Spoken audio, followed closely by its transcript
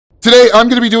Today, I'm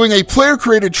going to be doing a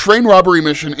player-created train robbery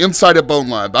mission inside a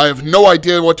Bonelab. I have no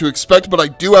idea what to expect, but I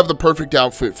do have the perfect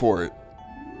outfit for it.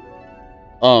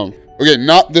 Okay,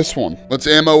 not this one. Let's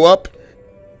ammo up.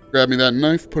 Grab me that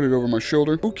knife, put it over my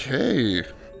shoulder. Okay.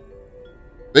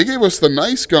 They gave us the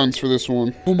nice guns for this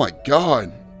one. Oh my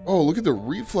god. Oh, look at the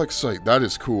reflex sight. That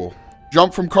is cool.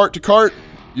 Jump from cart to cart.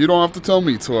 You don't have to tell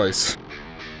me twice.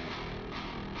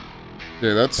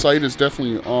 Yeah, that sight is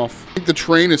definitely off. I think the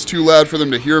train is too loud for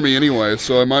them to hear me anyway,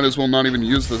 so I might as well not even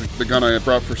use the gun I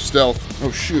brought for stealth.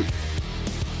 Oh, shoot.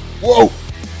 Whoa!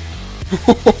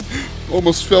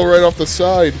 Almost fell right off the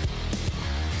side.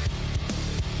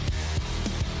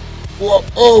 Whoa!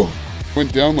 Oh!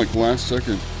 Went down like last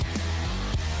second.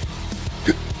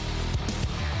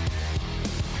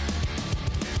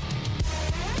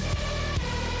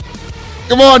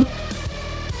 Come on!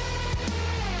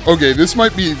 Okay, this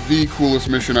might be the coolest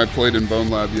mission I've played in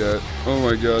Bonelab yet. Oh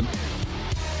my god.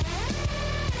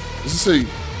 Is this a...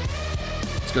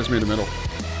 This guy's made of metal.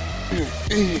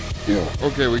 Yeah.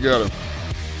 Okay, we got him.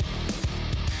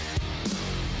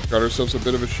 Got ourselves a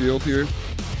bit of a shield here.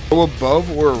 Go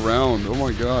above or around. Oh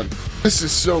my god. This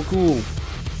is so cool.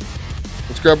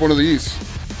 Let's grab one of these.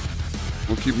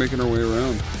 We'll keep making our way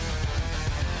around.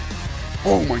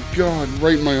 Oh my god,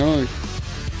 right in my eye.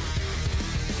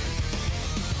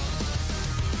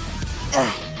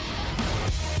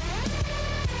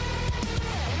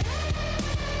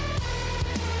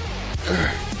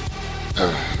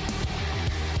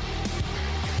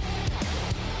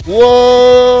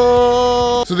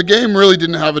 Whoa! So the game really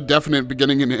didn't have a definite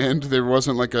beginning and end. There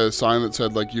wasn't like a sign that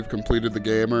said like you've completed the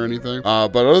game or anything.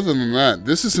 But other than that,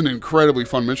 this is an incredibly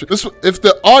fun mission. If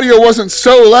the audio wasn't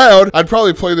so loud, I'd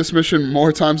probably play this mission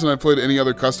more times than I played any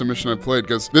other custom mission I've played,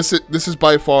 because this is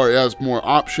by far, it has more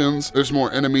options. There's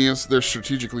more enemies. They're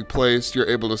strategically placed. You're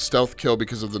able to stealth kill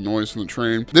because of the noise from the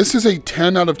train. This is a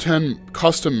 10 out of 10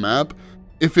 custom map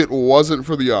if it wasn't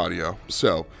for the audio.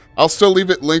 So I'll still leave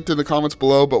it linked in the comments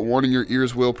below, but warning, your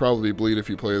ears will probably bleed if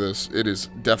you play this. It is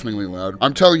definitely loud.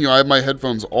 I'm telling you, I have my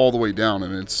headphones all the way down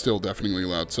and it's still definitely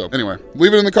loud. So anyway,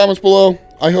 leave it in the comments below.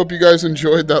 I hope you guys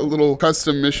enjoyed that little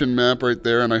custom mission map right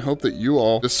there, and I hope that you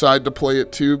all decide to play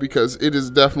it too, because it is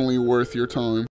definitely worth your time.